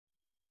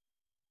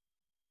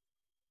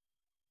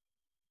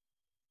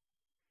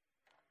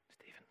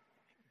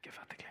Give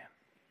that to Glenn.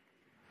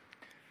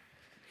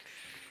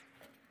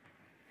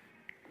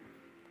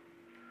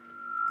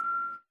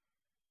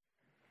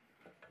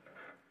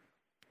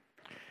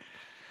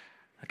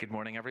 Good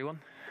morning, everyone.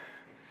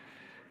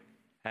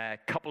 A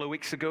couple of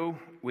weeks ago,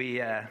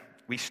 we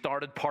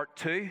started part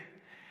 2,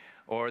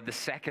 or the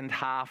second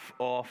half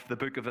of the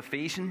book of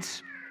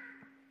Ephesians.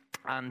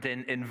 And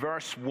in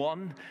verse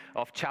 1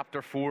 of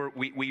chapter 4,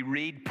 we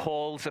read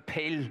Paul's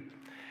appeal,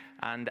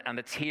 and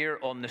it's here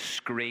on the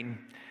screen.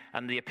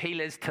 And the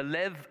appeal is to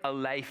live a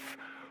life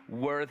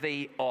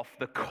worthy of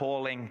the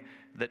calling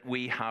that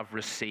we have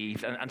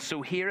received. And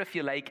so here, if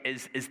you like,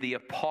 is the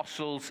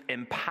apostles'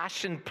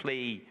 impassioned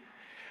plea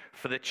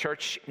for the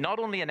church, not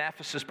only in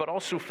Ephesus, but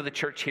also for the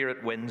church here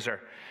at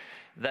Windsor,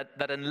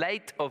 that in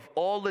light of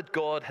all that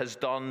God has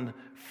done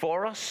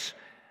for us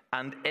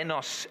and in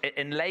us,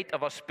 in light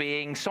of us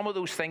being some of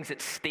those things that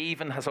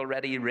Stephen has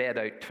already read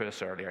out to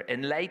us earlier,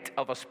 in light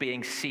of us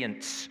being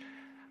saints.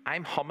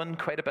 I'm humming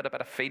quite a bit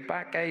of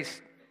feedback,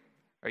 guys.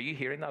 Are you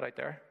hearing that out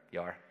there? You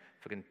are.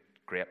 Fucking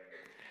great.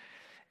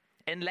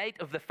 In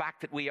light of the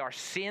fact that we are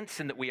saints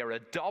and that we are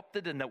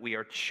adopted and that we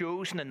are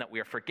chosen and that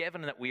we are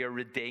forgiven and that we are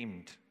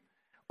redeemed,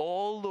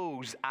 all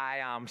those I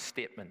am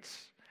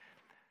statements,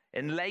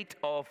 in light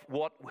of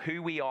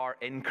who we are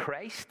in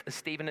Christ, as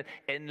Stephen,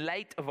 in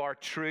light of our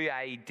true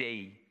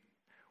ID,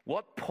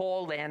 what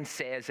Paul then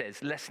says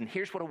is, listen,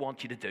 here's what I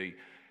want you to do.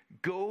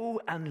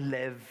 Go and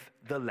live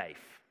the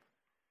life.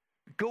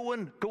 Go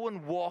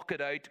and walk it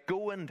out.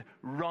 Go and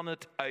run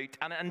it out.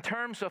 And in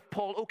terms of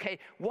Paul, okay,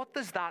 what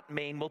does that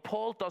mean? Well,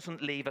 Paul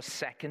doesn't leave us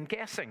second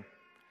guessing.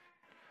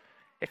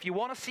 If you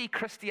want to see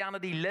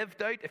Christianity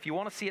lived out, if you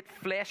want to see it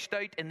fleshed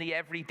out in the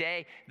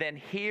everyday, then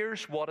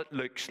here's what it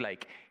looks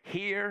like.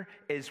 Here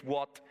is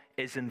what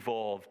is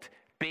involved.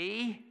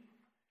 Be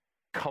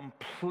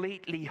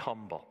completely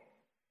humble.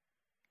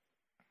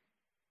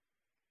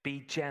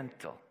 Be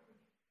gentle.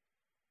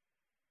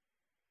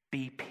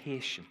 Be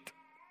patient.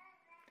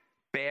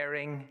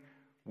 Bearing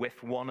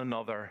with one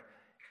another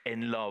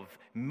in love.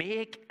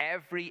 Make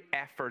every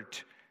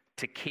effort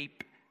to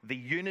keep the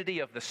unity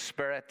of the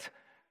Spirit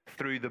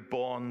through the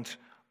bond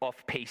of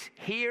peace.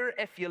 Here,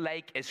 if you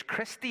like, is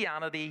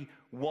Christianity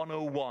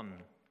 101.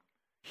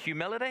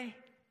 Humility,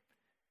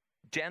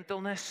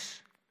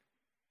 gentleness,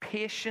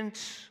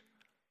 patience,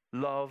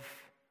 love,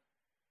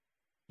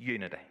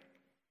 unity.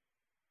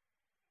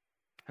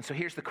 And so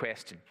here's the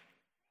question.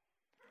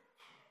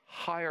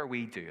 How are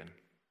we doing?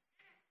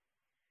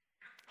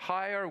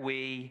 How are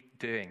we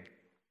doing?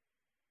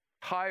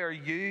 How are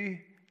you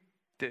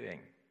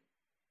doing?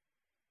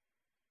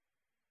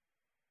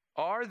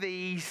 Are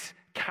these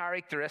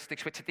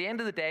characteristics, which at the end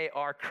of the day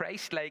are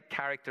Christ-like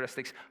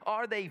characteristics,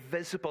 are they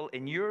visible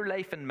in your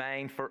life and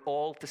mine for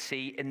all to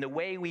see in the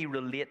way we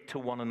relate to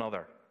one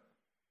another?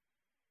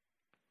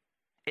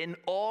 In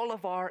all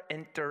of our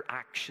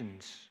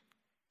interactions,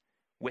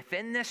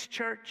 within this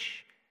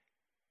church,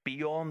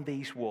 beyond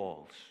these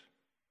walls,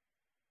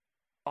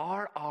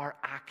 are our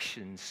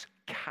actions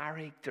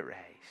characterized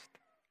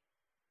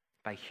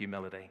by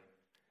humility,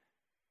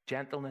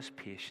 gentleness,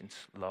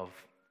 patience, love,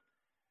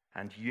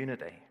 and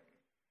unity?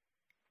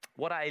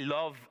 What I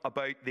love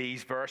about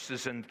these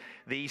verses and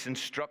these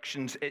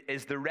instructions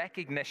is the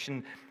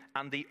recognition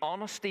and the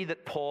honesty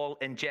that Paul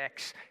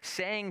injects,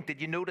 saying, did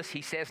you notice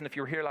he says, and if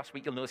you were here last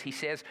week, you'll notice he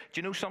says, do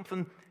you know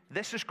something?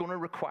 This is going to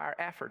require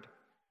effort.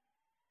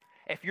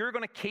 If you're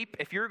going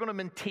to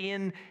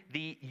maintain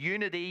the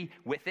unity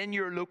within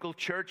your local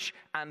church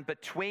and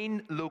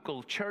between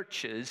local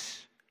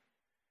churches,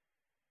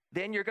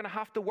 then you're going to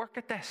have to work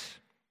at this.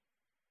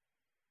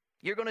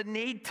 You're going to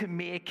need to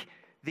make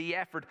the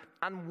effort.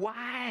 And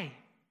why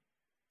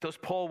does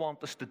Paul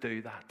want us to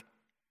do that?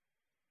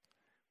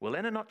 Well,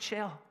 in a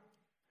nutshell,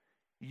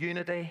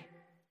 unity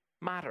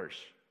matters.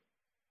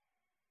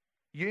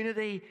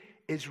 Unity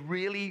is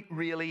really,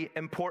 really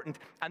important.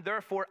 And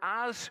therefore,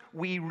 as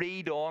we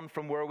read on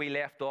from where we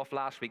left off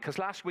last week, because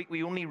last week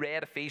we only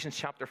read Ephesians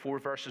chapter 4,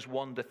 verses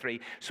 1 to 3.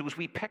 So as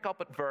we pick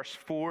up at verse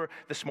 4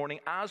 this morning,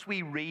 as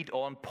we read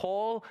on,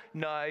 Paul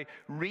now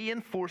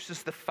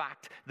reinforces the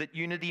fact that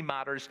unity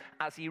matters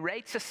as he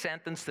writes a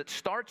sentence that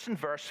starts in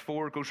verse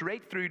 4, goes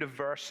right through to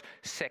verse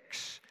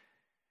 6,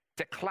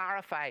 to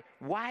clarify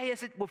why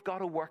is it we've got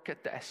to work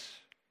at this.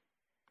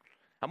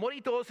 And what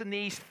he does in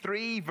these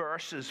 3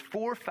 verses,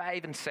 4,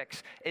 5, and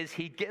 6, is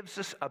he gives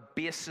us a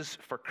basis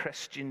for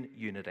Christian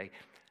unity.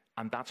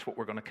 And that's what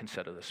we're going to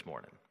consider this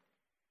morning.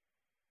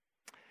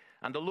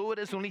 And although it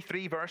is only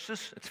 3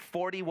 verses, it's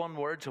 41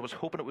 words. I was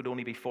hoping it would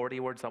only be 40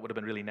 words. That would have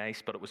been really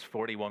nice, but it was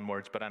 41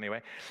 words. But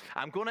anyway,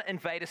 I'm going to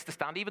invite us to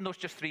stand. Even though it's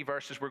just 3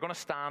 verses, we're going to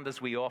stand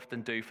as we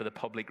often do for the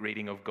public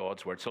reading of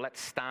God's word. So let's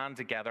stand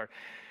together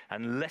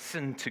and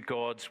listen to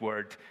God's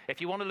word.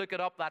 If you want to look it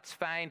up, that's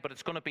fine, but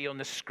it's going to be on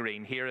the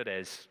screen. Here it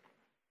is.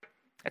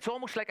 It's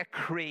almost like a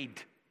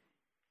creed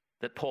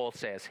that Paul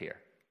says here.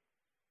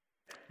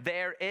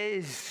 There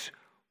is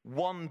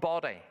one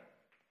body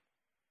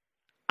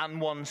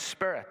and one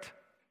Spirit,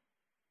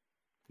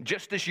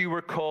 just as you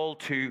were called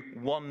to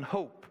one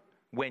hope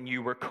when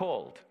you were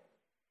called.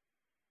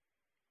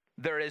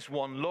 There is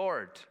one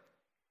Lord.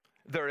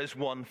 There is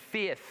one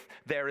faith.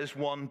 There is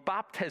one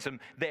baptism.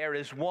 There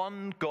is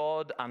one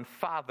God and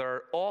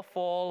Father of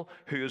all,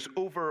 who is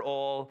over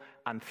all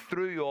and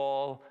through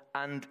all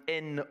and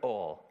in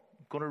all.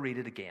 I'm going to read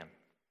it again.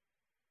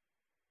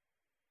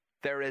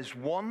 There is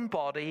one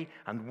body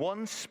and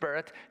one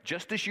Spirit,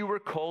 just as you were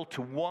called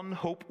to one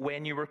hope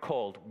when you were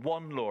called.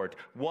 One Lord,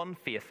 one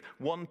faith,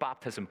 one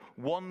baptism,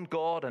 one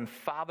God and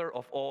Father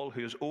of all,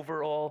 who is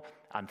over all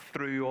and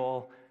through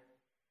all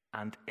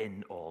and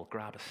in all.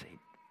 Grab a seat.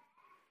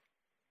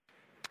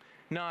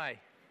 Now,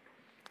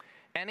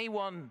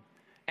 anyone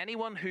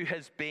who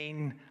has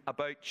been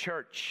about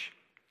church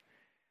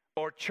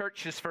or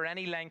churches for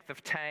any length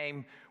of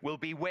time will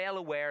be well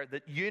aware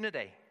that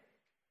unity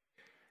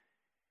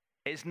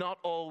is not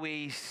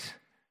always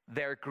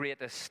their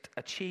greatest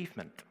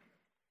achievement.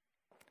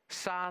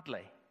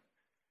 Sadly,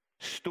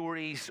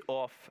 stories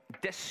of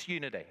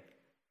disunity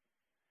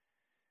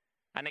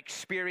and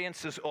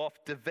experiences of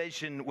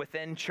division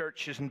within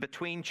churches and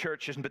between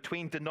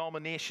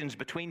denominations,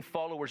 between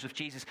followers of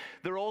Jesus,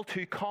 they're all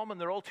too common,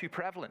 they're all too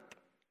prevalent.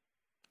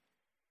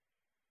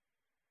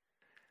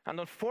 And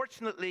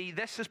unfortunately,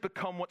 this has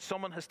become what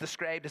someone has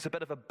described as a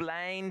bit of a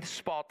blind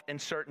spot in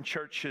certain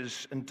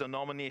churches and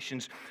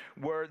denominations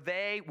where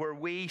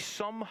we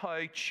somehow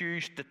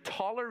choose to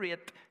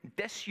tolerate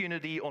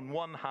disunity on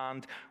one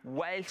hand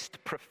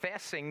whilst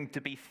professing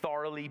to be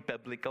thoroughly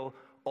biblical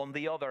on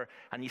the other.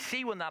 And you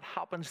see, when that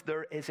happens,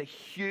 there is a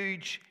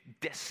huge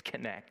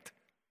disconnect.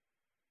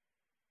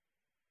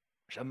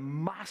 There's a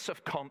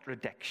massive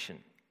contradiction.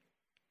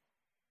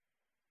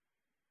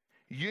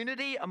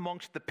 Unity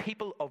amongst the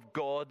people of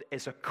God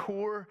is a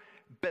core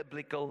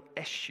biblical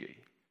issue.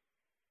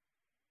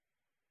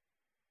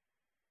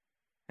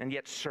 And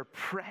yet,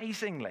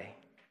 surprisingly,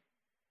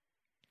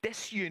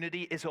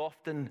 disunity is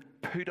often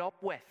put up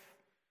with.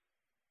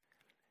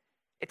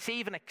 It's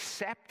even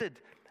accepted,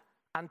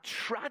 and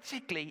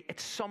tragically,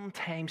 it's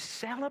sometimes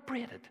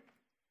celebrated.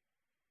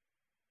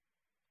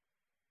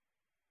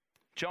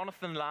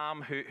 Jonathan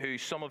Lamb, who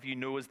some of you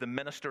know as the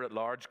minister at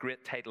large,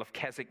 great title of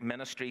Keswick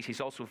Ministries,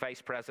 he's also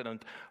vice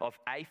president of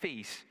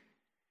Ephesians.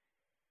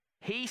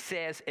 He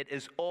says it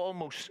is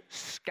almost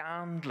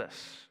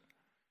scandalous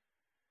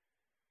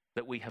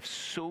that we have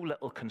so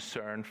little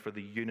concern for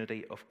the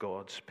unity of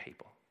God's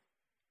people.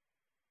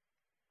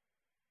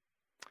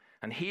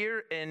 And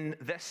here in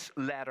this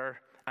letter,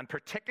 and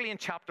particularly in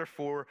chapter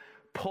 4,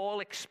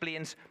 Paul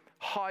explains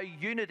how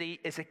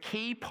unity is a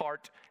key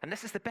part, and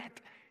this is the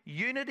bit.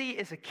 Unity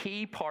is a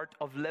key part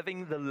of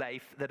living the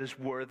life that is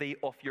worthy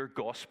of your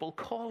gospel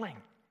calling.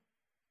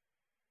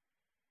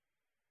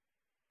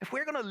 If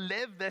we're going to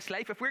live this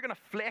life, if we're going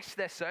to flesh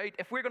this out,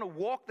 if we're going to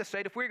walk this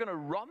out, if we're going to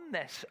run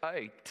this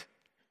out,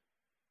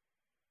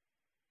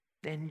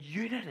 then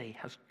unity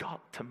has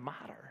got to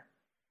matter.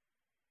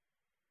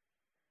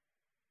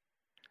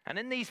 And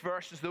in these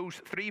verses,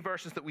 those 3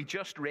 verses that we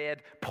just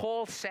read,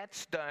 Paul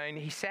sets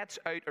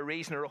out a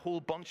reason, or a whole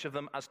bunch of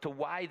them, as to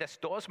why this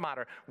does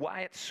matter,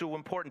 why it's so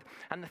important.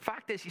 And the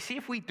fact is, you see,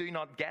 if we do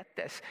not get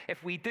this,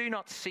 if we do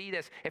not see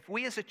this, if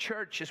we as a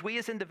church, as we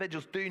as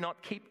individuals do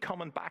not keep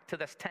coming back to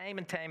this time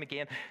and time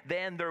again,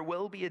 then there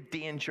will be a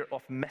danger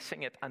of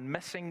missing it and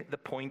missing the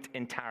point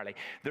entirely.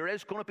 There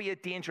is going to be a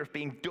danger of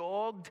being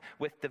dogged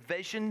with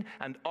division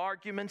and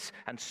arguments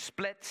and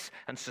splits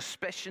and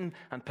suspicion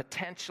and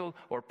potential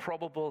or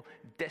probable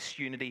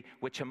disunity,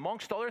 which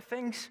amongst other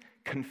things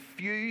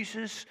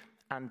confuses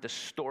and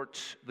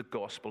distorts the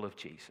gospel of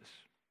Jesus.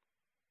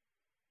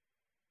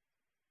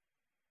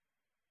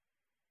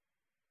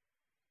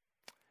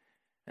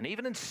 And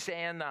even in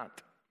saying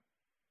that,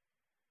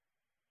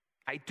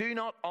 I do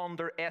not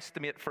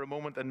underestimate for a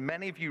moment, and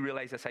many of you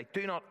realize this, I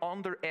do not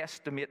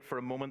underestimate for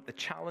a moment the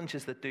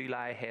challenges that do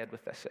lie ahead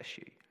with this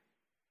issue.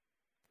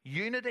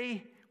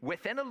 Unity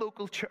within a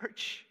local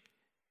church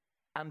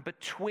and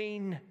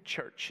between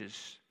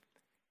churches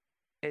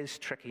is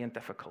tricky and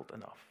difficult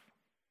enough.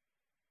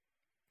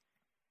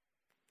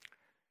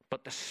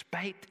 But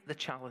despite the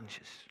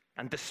challenges,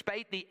 and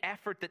despite the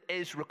effort that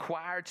is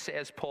required,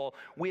 says Paul,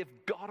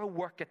 we've got to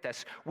work at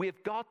this.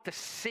 We've got to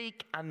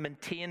seek and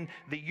maintain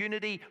the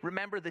unity,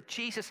 remember, that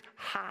Jesus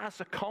has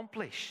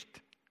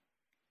accomplished.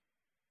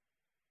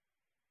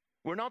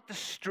 We're not to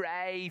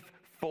strive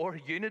for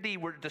unity.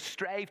 We're to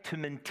strive to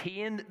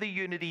maintain the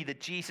unity that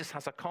Jesus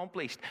has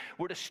accomplished.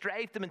 We're to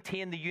strive to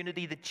maintain the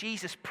unity that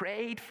Jesus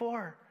prayed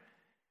for.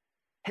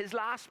 His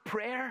last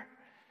prayer,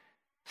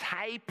 his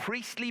high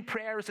priestly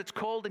prayer as it's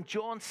called in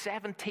John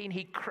 17,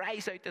 he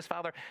cries out to his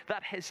Father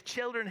that his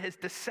children, his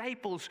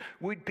disciples,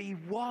 would be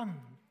one.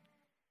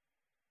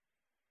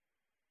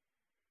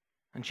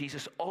 And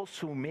Jesus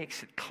also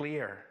makes it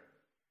clear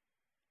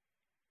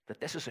that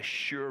this is a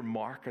sure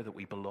marker that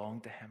we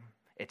belong to him.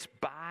 It's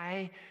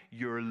by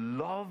your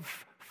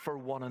love for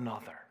one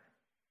another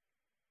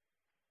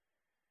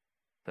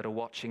that a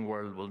watching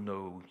world will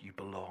know you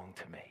belong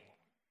to me.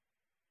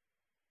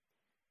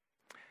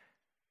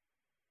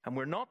 And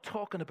we're not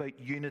talking about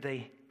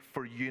unity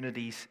for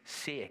unity's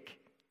sake.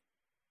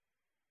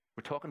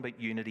 We're talking about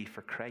unity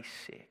for Christ's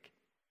sake.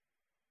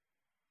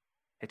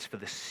 It's for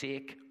the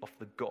sake of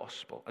the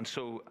gospel. And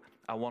so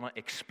I want to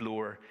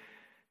explore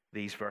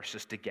these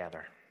verses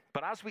together.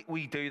 But as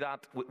we do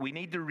that, we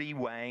need to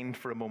rewind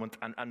for a moment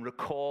and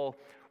recall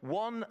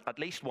one, at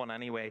least one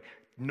anyway,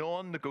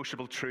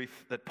 non-negotiable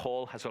truth that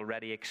Paul has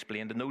already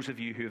explained. And those of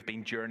you who have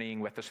been journeying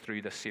with us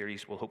through this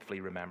series will hopefully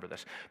remember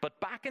this. But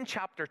back in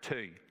chapter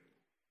 2,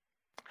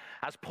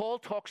 as Paul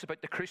talks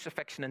about the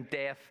crucifixion and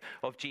death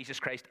of Jesus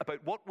Christ,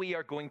 about what we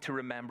are going to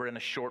remember in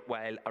a short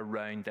while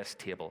around this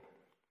table.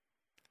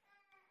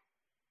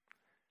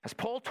 As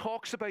Paul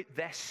talks about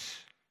this,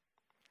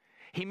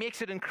 he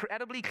makes it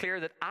incredibly clear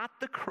that at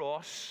the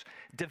cross,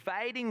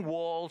 dividing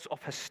walls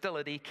of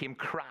hostility came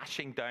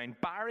crashing down.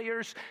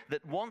 Barriers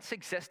that once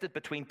existed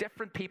between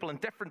different people and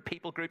different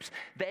people groups,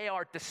 they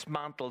are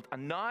dismantled.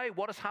 And now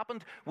what has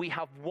happened? We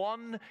have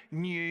one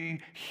new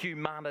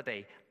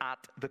humanity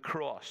at the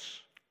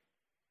cross.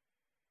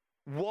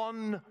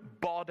 One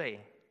body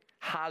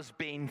has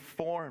been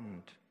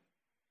formed.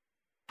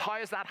 How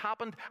has that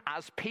happened?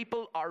 As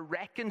people are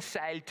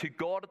reconciled to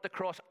God at the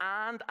cross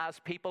and as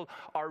people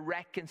are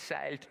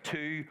reconciled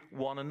to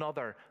one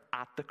another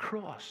at the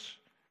cross.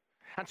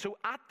 And so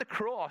at the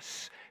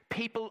cross,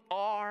 people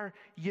are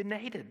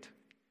united.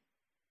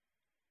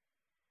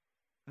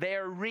 They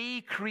are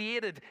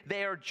recreated.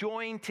 They are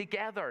joined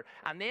together.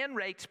 And then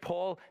writes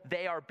Paul,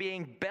 they are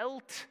being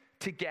built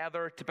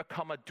together to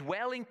become a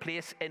dwelling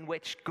place in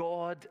which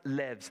God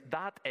lives.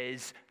 That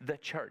is the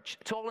church.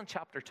 It's all in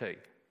chapter 2.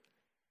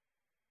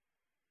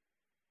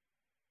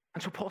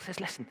 And so Paul says,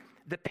 listen,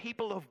 the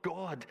people of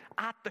God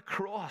at the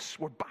cross,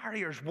 where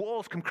barriers,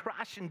 walls come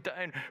crashing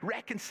down,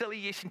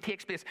 reconciliation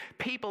takes place.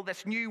 People,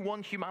 this new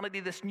one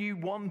humanity, this new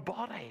one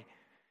body.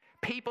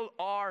 People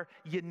are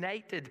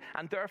united,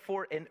 and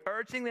therefore in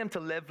urging them to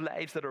live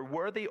lives that are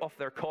worthy of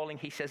their calling,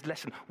 he says,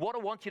 listen, what I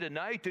want you to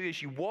now do as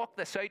you walk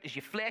this out, as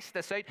you flesh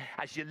this out,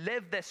 as you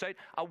live this out,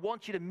 I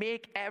want you to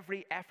make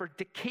every effort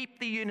to keep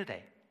the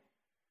unity,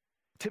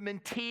 to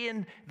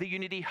maintain the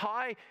unity.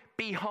 How?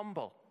 Be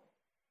humble.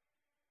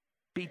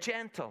 Be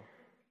gentle.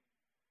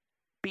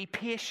 Be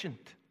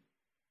patient.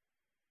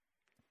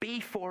 Be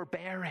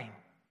forbearing.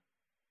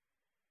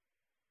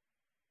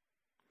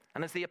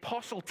 And as the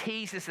apostle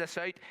teases this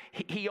out,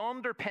 he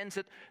underpins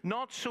it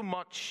not so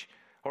much,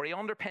 or he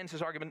underpins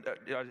his argument,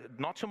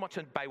 not so much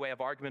by way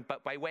of argument,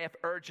 but by way of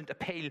urgent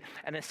appeal,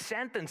 in a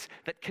sentence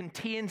that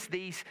contains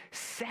these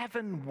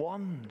 7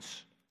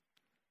 ones.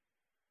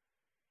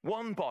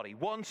 One body,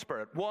 one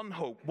spirit, one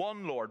hope,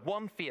 one Lord,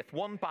 one faith,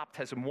 one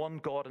baptism, one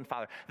God and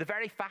Father. The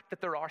very fact that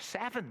there are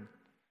 7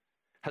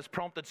 has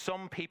prompted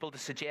some people to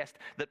suggest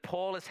that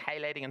Paul is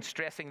highlighting and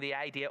stressing the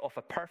idea of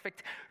a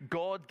perfect,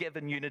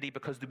 God-given unity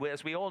because,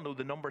 as we all know,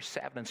 the number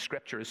 7 in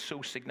Scripture is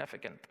so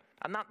significant.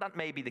 And that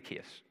may be the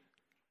case.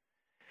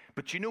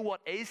 But you know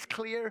what is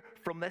clear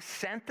from this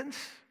sentence?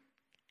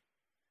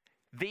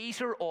 These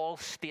are all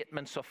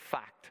statements of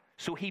fact.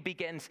 So he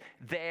begins,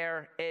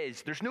 there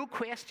is. There's no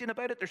question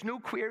about it. There's no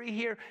query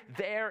here.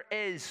 There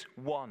is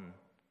one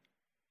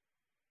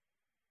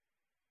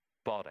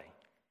body,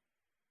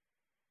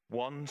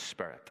 one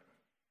Spirit,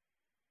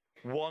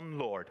 one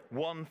Lord,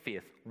 one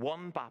faith,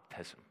 one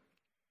baptism.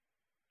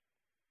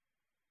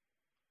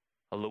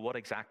 Although what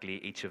exactly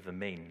each of them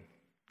mean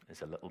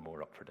is a little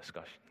more up for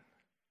discussion.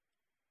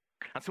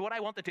 And so what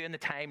I want to do in the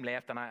time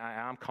left, and I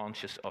am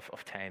conscious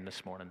of time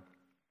this morning,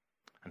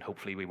 and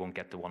hopefully we won't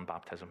get to one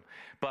baptism.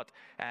 But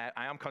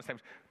I am conscious.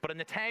 But in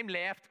the time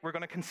left, we're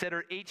going to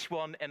consider each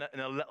one in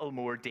a little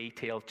more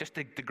detail, just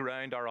to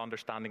ground our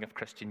understanding of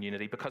Christian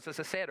unity. Because as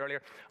I said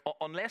earlier,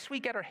 unless we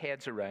get our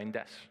heads around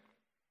this,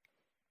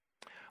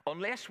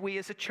 unless we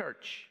as a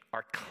church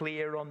are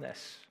clear on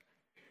this,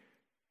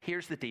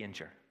 here's the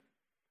danger.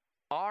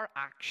 Our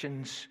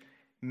actions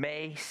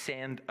may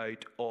send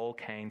out all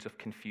kinds of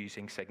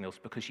confusing signals.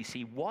 Because you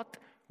see, what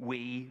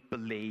we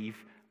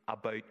believe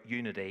about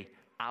unity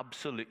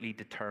absolutely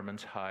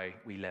determines how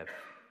we live.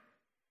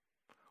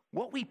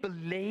 What we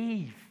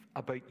believe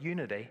about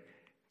unity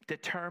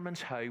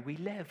determines how we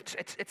live.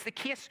 It's the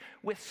case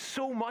with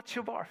so much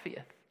of our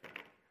faith.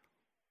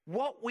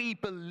 What we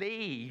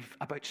believe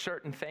about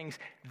certain things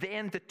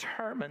then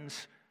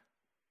determines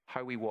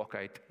how we walk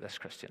out this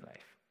Christian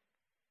life.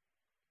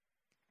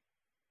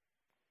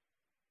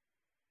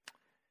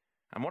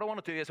 And what I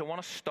want to do is I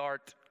want to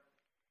start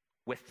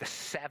with the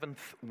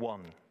 7th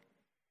one.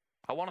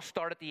 I want to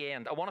start at the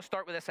end. I want to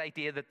start with this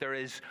idea that there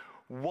is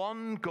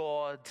one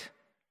God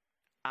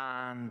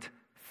and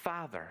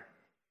Father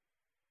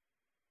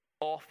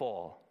of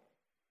all,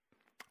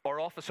 or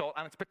of us all.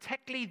 And it's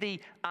particularly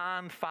the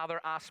and Father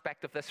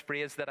aspect of this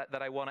phrase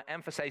that I want to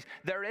emphasize.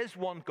 There is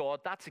one God,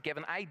 that's a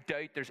given. I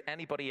doubt there's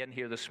anybody in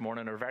here this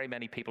morning, or very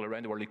many people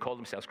around the world who call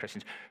themselves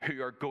Christians,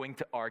 who are going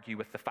to argue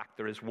with the fact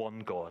there is one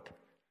God.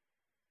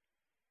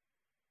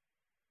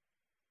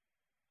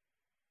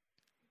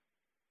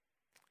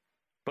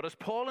 But as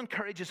Paul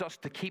encourages us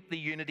to keep the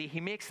unity,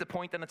 he makes the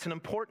point, and it's an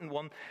important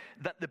one,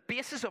 that the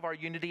basis of our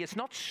unity is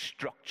not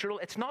structural,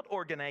 it's not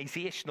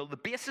organizational. The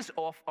basis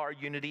of our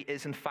unity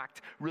is, in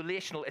fact,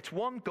 relational. It's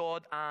one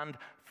God and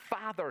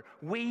Father.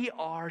 We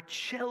are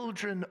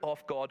children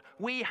of God.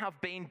 We have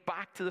been,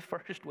 back to the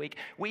first week,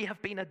 we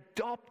have been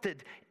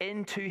adopted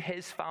into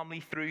his family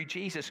through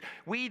Jesus.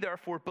 We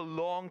therefore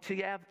belong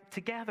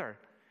together.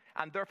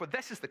 And therefore,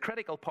 this is the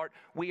critical part,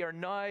 we are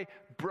now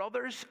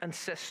brothers and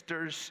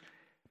sisters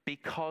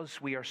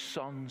because we are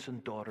sons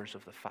and daughters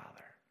of the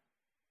Father.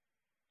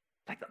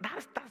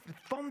 That's the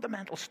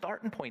fundamental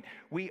starting point.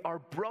 We are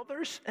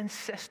brothers and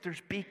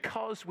sisters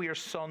because we are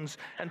sons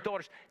and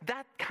daughters.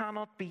 That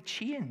cannot be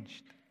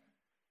changed.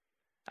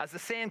 As the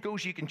saying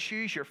goes, you can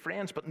choose your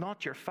friends, but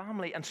not your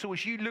family. And so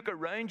as you look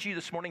around you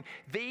this morning,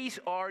 these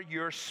are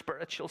your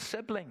spiritual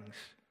siblings.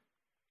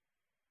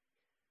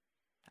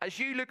 As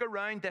you look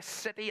around this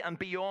city and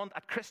beyond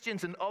at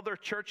Christians and other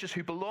churches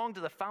who belong to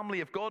the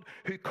family of God,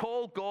 who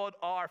call God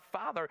our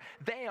Father,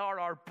 they are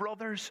our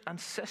brothers and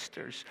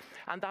sisters.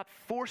 And that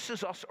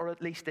forces us, or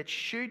at least it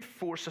should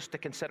force us, to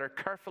consider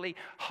carefully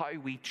how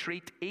we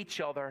treat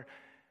each other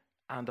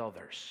and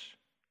others.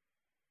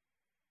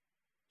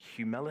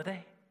 Humility,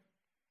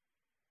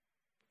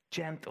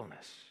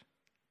 gentleness,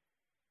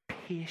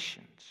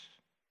 patience,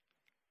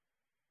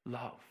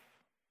 love.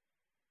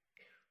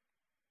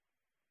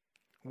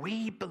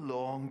 We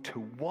belong to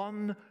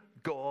one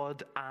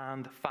God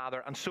and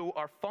Father. And so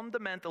our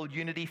fundamental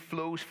unity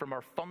flows from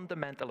our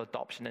fundamental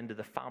adoption into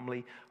the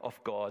family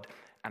of God.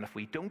 And if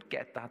we don't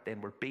get that,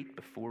 then we're beat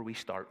before we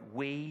start.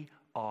 We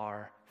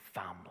are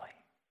family.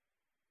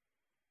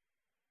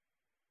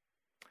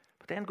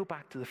 But then go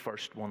back to the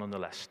first one on the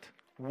list.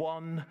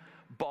 One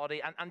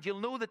body. And you'll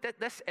know that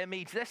this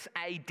image, this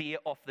idea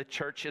of the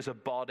church as a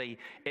body,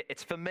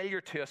 it's familiar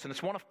to us, and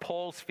it's one of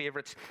Paul's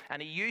favorites, and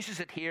he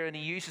uses it here, and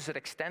he uses it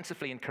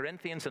extensively in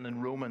Corinthians and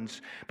in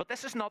Romans. But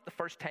this is not the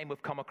first time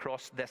we've come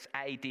across this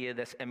idea,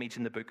 this image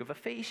in the book of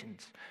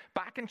Ephesians.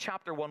 Back in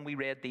chapter 1, we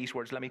read these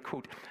words, let me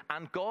quote,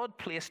 "And God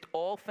placed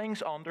all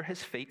things under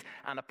his feet,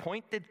 and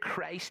appointed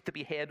Christ to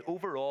be head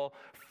over all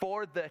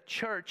for the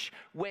church,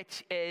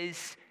 which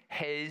is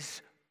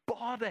his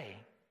body."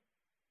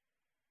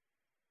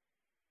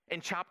 In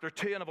chapter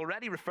 2, and I've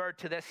already referred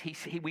to this,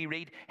 we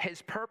read,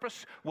 his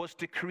purpose was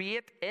to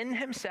create in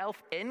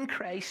himself, in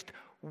Christ,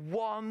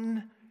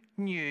 one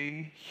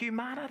new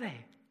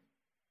humanity.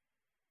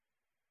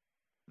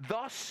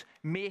 Thus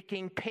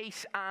making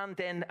peace, and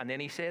then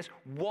he says,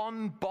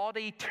 one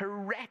body to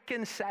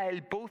reconcile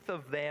both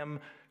of them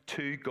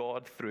to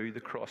God through the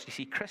cross. You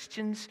see,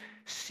 Christians,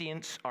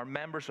 saints, are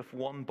members of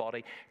one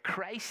body.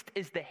 Christ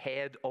is the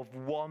head of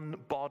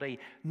one body,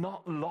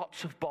 not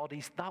lots of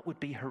bodies. That would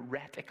be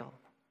heretical.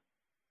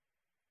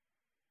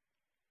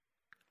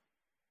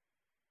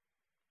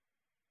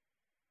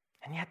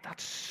 And yet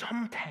that's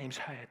sometimes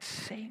how it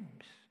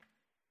seems.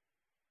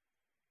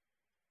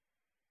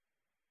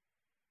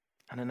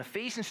 And in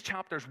Ephesians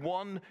chapters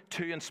 1,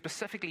 2, and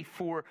specifically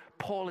 4,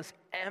 Paul is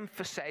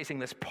emphasizing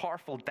this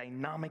powerful,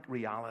 dynamic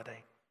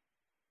reality.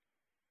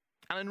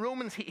 And in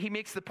Romans, he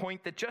makes the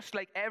point that just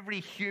like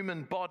every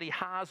human body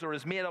has or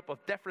is made up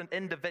of different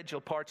individual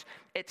parts,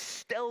 it's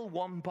still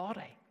one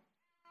body.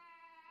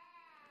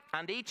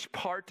 And each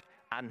part,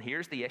 and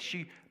here's the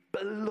issue,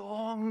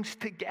 belongs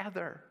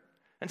together.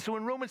 And so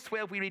in Romans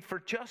 12 we read, "For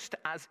just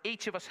as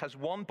each of us has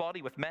one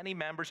body with many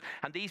members,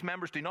 and these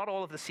members do not all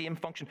have the same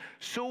function,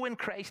 so in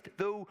Christ,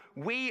 though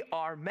we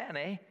are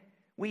many,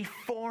 we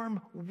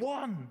form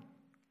one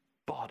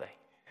body.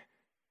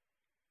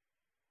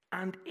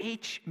 And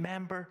each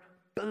member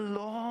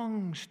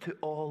belongs to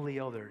all the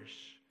others."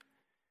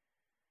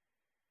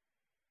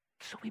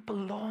 So we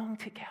belong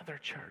together,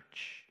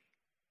 church.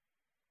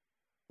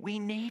 We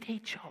need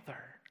each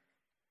other.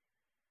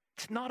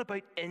 It's not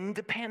about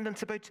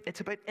independence,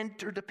 it's about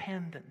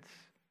interdependence.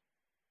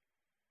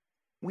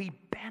 We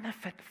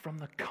benefit from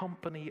the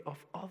company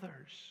of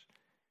others.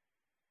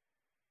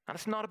 And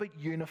it's not about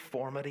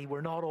uniformity.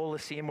 We're not all the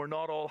same. We're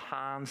not all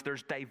hands.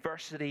 There's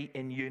diversity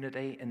in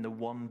unity in the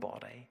one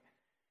body.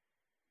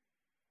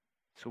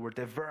 So we're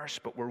diverse,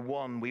 but we're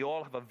one. We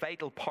all have a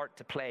vital part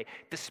to play.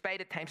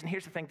 Despite at times, and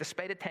here's the thing,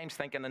 despite at times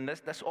thinking, and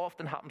this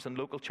often happens in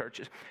local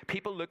churches,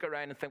 people look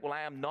around and think, well,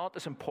 I am not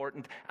as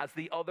important as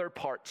the other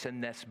parts in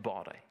this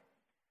body.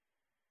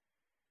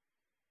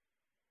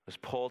 As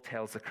Paul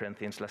tells the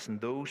Corinthians, listen,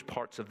 those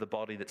parts of the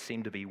body that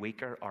seem to be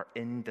weaker are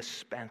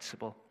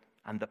indispensable.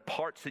 And the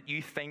parts that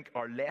you think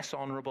are less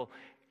honorable,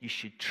 you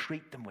should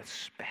treat them with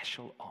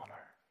special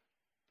honor.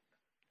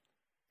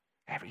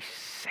 Every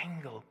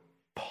single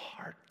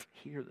part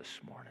here this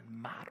morning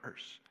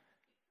matters.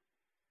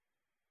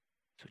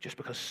 So just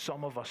because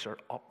some of us are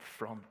up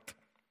front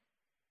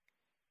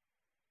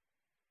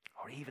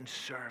or even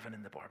serving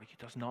in the barbecue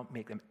does not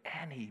make them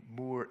any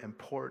more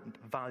important,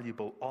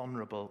 valuable,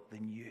 honorable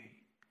than you.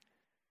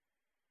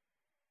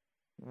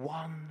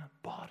 One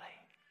body.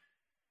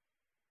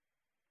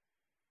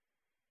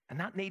 And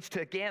that needs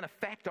to again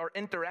affect our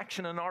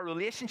interaction and our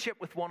relationship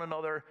with one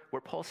another,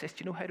 where Paul says,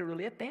 do you know how to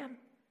relate then?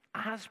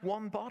 as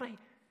one body.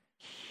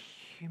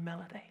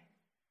 Humility,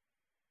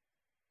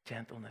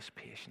 gentleness,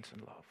 patience,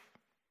 and love.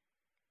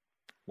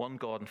 One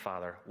God and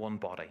Father, one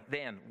body.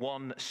 Then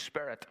one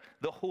Spirit,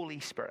 the Holy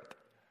Spirit,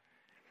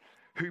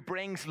 who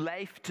brings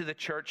life to the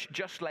church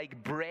just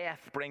like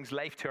breath brings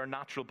life to our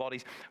natural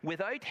bodies.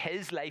 Without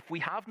his life, we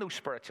have no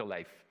spiritual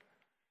life.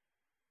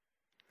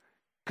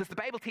 Because the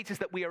Bible teaches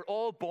that we are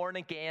all born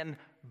again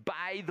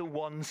by the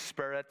one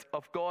Spirit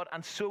of God.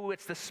 And so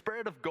it's the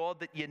Spirit of God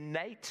that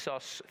unites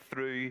us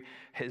through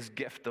his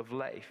gift of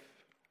life.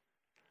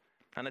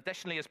 And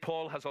additionally, as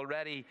Paul has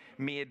already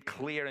made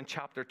clear in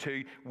chapter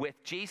 2,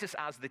 with Jesus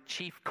as the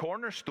chief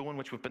cornerstone,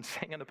 which we've been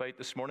singing about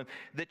this morning,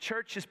 the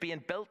church is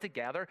being built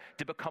together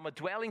to become a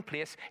dwelling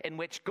place in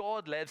which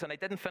God lives, and I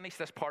didn't finish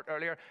this part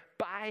earlier,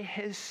 by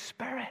his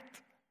Spirit.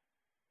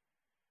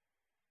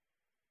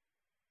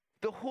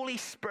 The Holy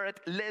Spirit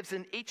lives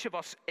in each of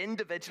us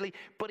individually,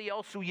 but he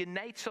also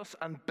unites us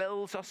and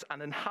builds us and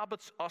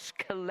inhabits us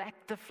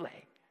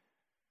collectively.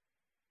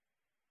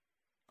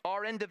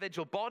 Our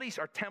individual bodies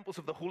are temples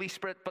of the Holy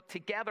Spirit, but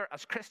together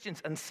as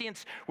Christians and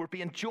saints, we're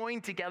being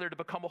joined together to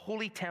become a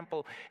holy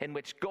temple in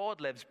which God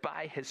lives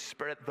by his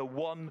Spirit, the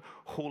one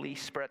Holy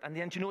Spirit. And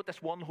then do you know what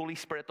this one Holy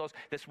Spirit does?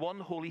 This one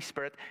Holy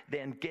Spirit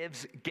then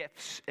gives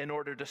gifts in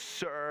order to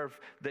serve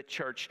the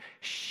church,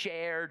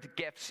 shared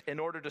gifts in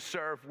order to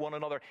serve one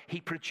another. He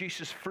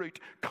produces fruit,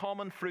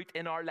 common fruit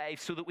in our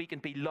lives so that we can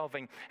be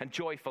loving and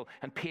joyful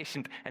and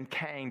patient and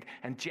kind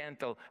and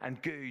gentle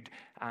and good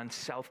and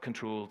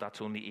self-controlled.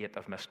 That's only 8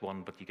 I've missed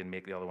one, but you can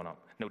make the other one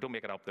up. No, don't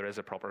make it up. There is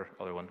a proper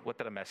other one. What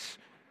did I miss?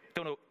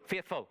 Don't know.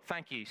 Faithful.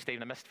 Thank you,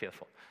 Stephen. I missed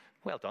faithful.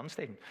 Well done,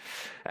 Stephen.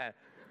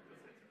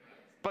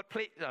 But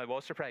please, I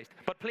was surprised.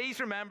 But please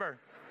remember,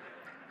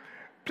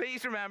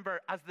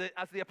 as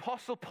the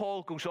Apostle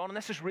Paul goes on, and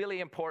this is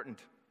really important,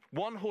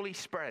 one Holy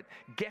Spirit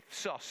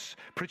gifts us,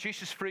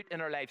 produces fruit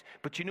in our lives.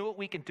 But you know what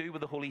we can do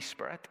with the Holy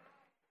Spirit?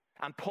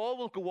 And Paul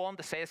will go on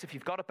to say this. If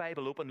you've got a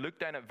Bible open, look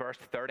down at verse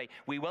 30.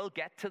 We will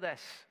get to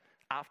this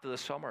after the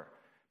summer.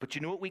 But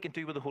you know what we can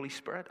do with the Holy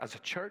Spirit as a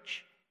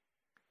church?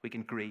 We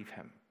can grieve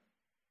him.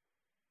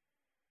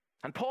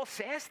 And Paul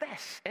says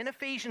this in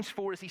Ephesians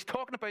 4 as he's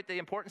talking about the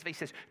importance of it. He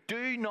says,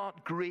 do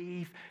not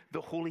grieve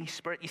the Holy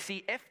Spirit. You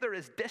see, if there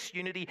is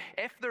disunity,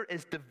 if there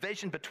is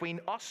division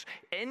between us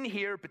in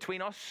here,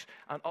 between us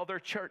and other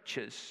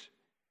churches,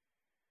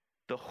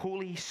 the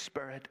Holy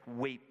Spirit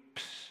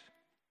weeps.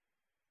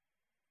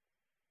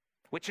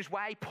 Which is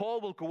why Paul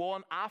will go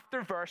on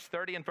after verse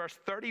 30 and verse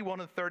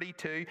 31 and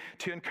 32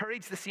 to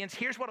encourage the saints.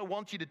 Here's what I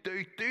want you to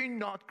do. Do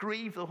not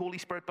grieve the Holy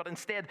Spirit, but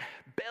instead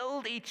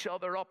build each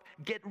other up.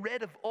 Get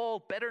rid of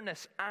all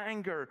bitterness,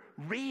 anger,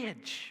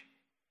 rage.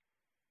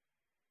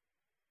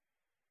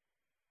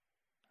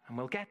 And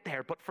we'll get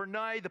there. But for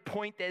now, the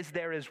point is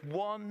there is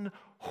one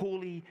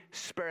Holy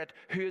Spirit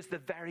who is the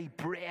very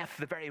breath,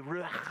 the very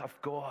ruach of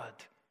God.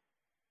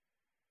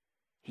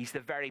 He's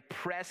the very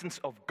presence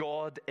of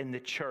God in the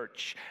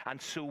church.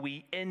 And so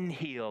we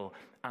inhale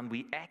and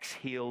we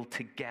exhale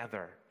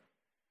together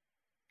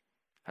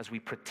as we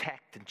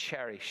protect and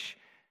cherish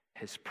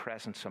his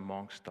presence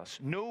amongst us.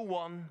 No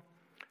one,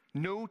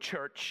 no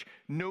church,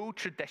 no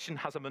tradition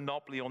has a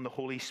monopoly on the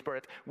Holy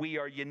Spirit. We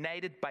are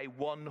united by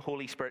one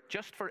Holy Spirit.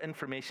 Just for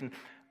information,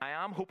 I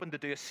am hoping to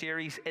do a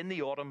series in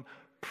the autumn,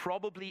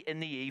 probably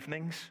in the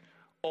evenings,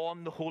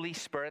 on the Holy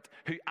Spirit,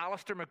 who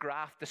Alistair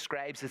McGrath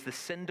describes as the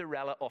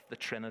Cinderella of the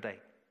Trinity.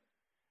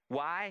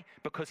 Why?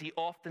 Because he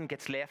often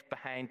gets left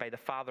behind by the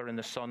Father and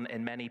the Son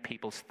in many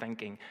people's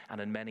thinking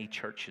and in many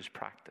churches'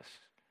 practice.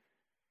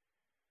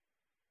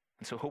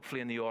 And so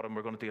hopefully in the autumn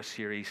we're going to do a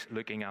series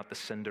looking at the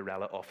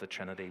Cinderella of the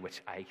Trinity,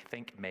 which I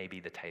think may be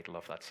the title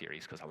of that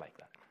series because I like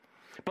that.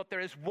 But there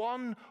is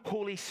one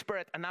Holy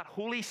Spirit, and that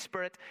Holy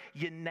Spirit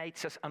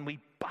unites us, and we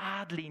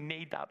badly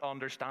need that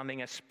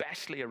understanding,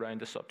 especially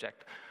around the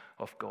subject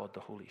of God, the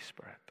Holy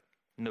Spirit.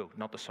 No,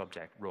 not the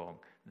subject, wrong.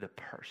 The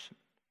person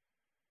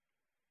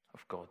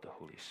of God, the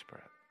Holy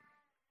Spirit.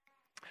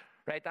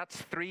 Right, that's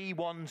 3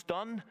 ones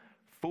done,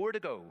 4 to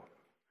go.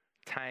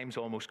 Time's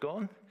almost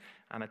gone,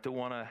 and I don't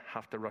want to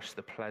have to rush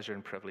the pleasure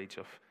and privilege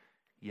of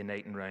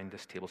uniting around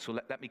this table. So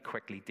let me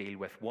quickly deal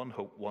with one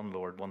hope, one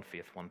Lord, one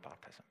faith, one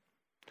baptism.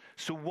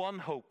 So one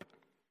hope.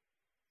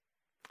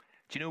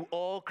 Do you know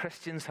all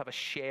Christians have a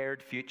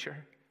shared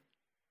future?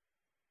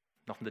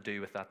 Nothing to do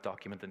with that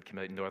document that came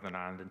out in Northern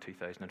Ireland in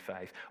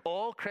 2005.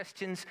 All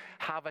Christians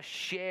have a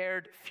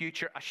shared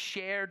future, a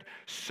shared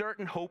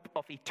certain hope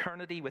of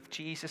eternity with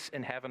Jesus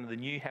in heaven, the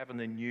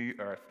new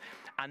earth.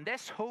 And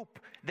this hope,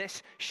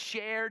 this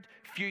shared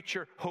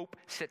future hope,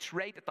 sits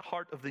right at the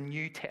heart of the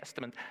New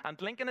Testament. And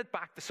linking it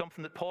back to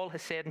something that Paul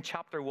has said in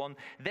chapter 1,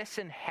 this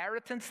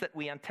inheritance that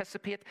we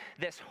anticipate,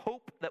 this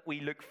hope that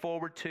we look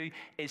forward to,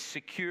 is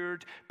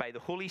secured by the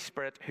Holy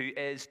Spirit, who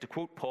is, to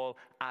quote Paul,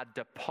 a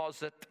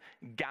deposit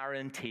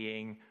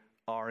guaranteeing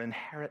our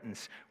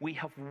inheritance. We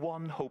have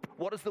one hope.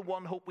 What is the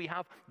one hope we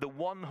have? The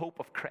one hope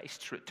of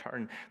Christ's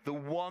return. The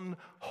one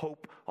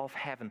hope of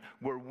heaven,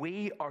 where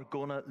we are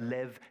going to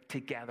live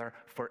together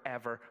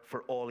forever,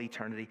 for all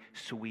eternity.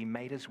 So we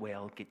might as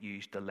well get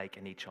used to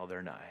liking each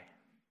other now.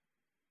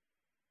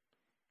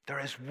 There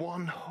is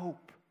one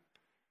hope.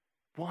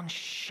 One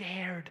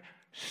shared,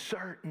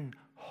 certain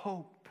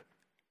hope.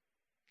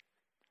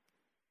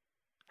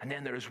 And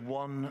then there is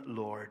one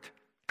Lord.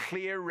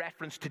 Clear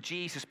reference to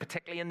Jesus,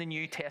 particularly in the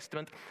New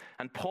Testament.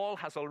 And Paul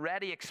has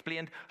already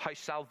explained how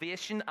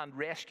salvation and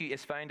rescue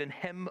is found in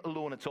him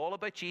alone. It's all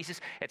about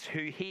Jesus. It's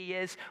who he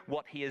is,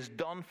 what he has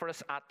done for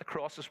us at the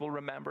cross, as we'll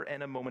remember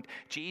in a moment.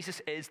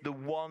 Jesus is the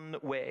one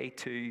way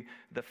to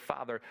the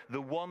Father,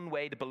 the one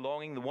way to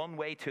belonging, the one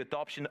way to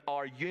adoption.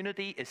 Our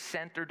unity is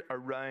centered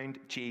around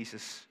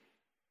Jesus.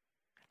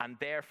 And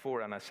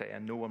therefore, and I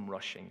know I'm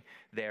rushing,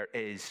 there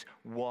is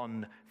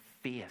one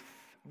faith.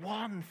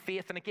 One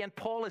faith. And again,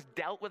 Paul has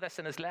dealt with this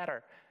in his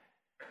letter.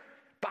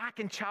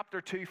 Back in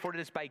chapter 2, for it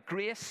is by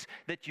grace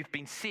that you've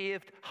been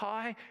saved.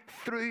 How?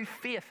 Through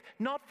faith.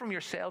 Not from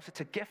yourselves,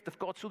 it's a gift of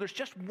God. So there's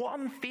just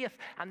one faith,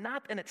 and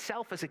that in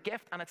itself is a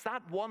gift, and it's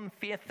that one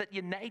faith that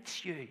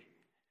unites you.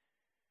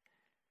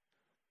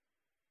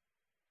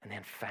 And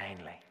then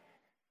finally,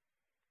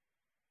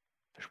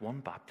 there's one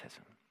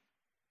baptism.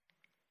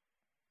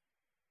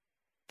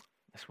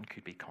 This one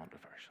could be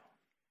controversial.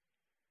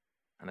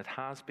 And it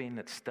has been,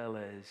 it still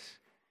is.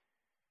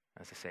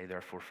 As I say,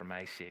 therefore, for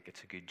my sake,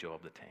 it's a good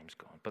job the time's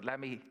gone. But let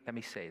me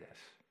say this.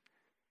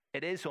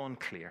 It is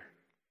unclear.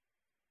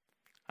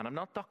 And I'm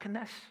not ducking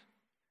this.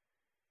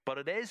 But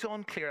it is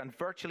unclear, and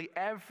virtually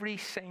every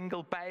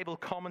single Bible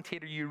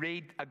commentator you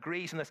read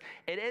agrees on this.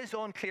 It is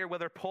unclear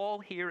whether Paul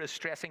here is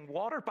stressing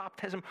water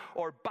baptism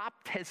or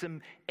baptism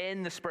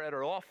in the Spirit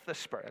or of the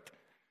Spirit.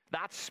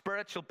 That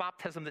spiritual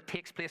baptism that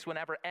takes place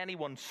whenever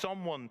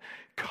someone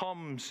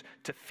comes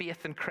to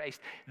faith in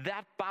Christ.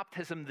 That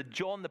baptism that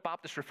John the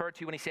Baptist referred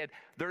to when he said,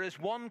 there is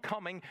one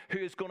coming who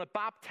is going to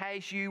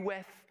baptize you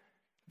with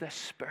the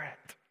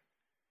Spirit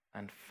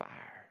and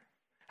fire.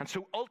 And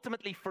so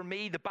ultimately for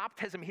me, the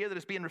baptism here that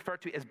is being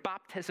referred to is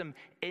baptism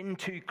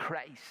into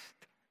Christ.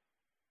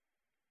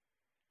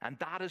 And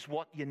that is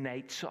what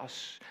unites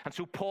us. And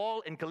so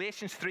Paul in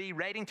Galatians 3,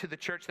 writing to the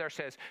church there,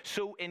 says,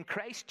 so in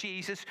Christ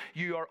Jesus,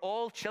 you are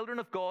all children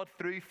of God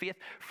through faith,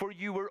 for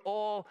you were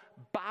all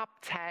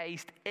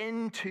baptized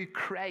into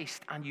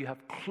Christ, and you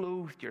have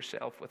clothed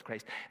yourself with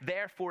Christ.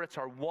 Therefore, it's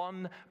our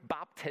one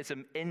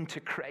baptism into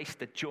Christ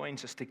that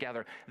joins us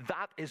together.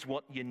 That is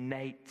what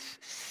unites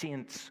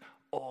saints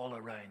all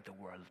around the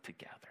world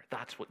together.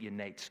 That's what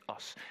unites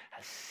us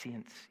as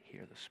saints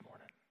here this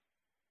morning.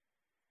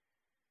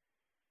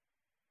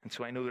 And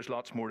so I know there's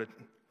lots more to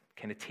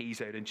kind of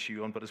tease out and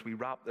chew on, but as we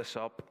wrap this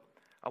up,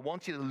 I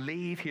want you to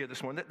leave here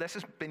this morning. This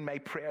has been my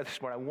prayer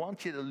this morning. I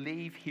want you to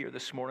leave here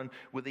this morning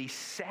with these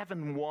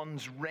 7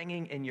 ones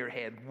ringing in your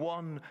head.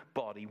 One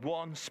body,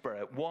 one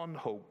Spirit, one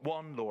hope,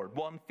 one Lord,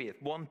 one faith,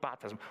 one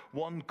baptism,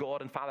 one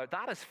God and Father.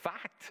 That is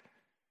fact.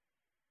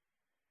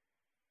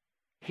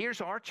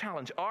 Here's our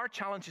challenge. Our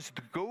challenge is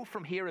to go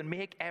from here and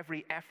make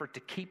every effort to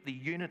keep the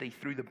unity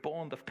through the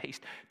bond of peace,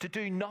 to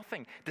do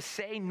nothing, to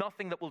say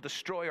nothing that will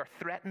destroy or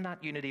threaten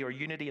that unity or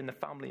unity in the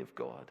family of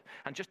God.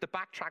 And just to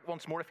backtrack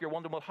once more, if you're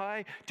wondering, well,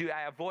 how do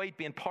I avoid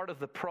being part of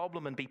the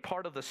problem and be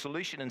part of the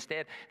solution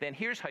instead? Then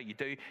here's how you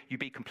do. You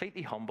be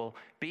completely humble,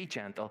 be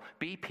gentle,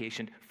 be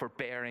patient,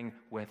 forbearing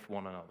with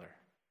one another.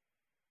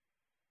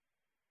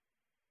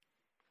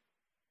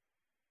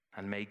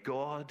 And may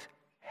God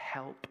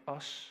help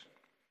us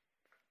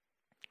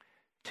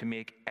to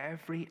make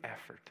every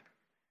effort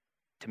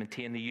to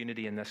maintain the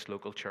unity in this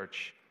local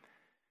church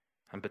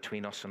and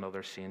between us and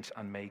other saints.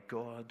 And may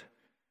God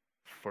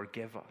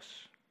forgive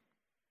us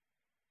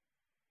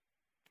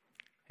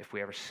if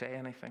we ever say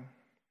anything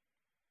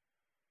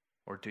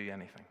or do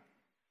anything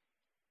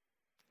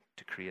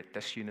to create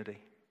disunity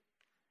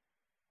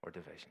or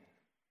division.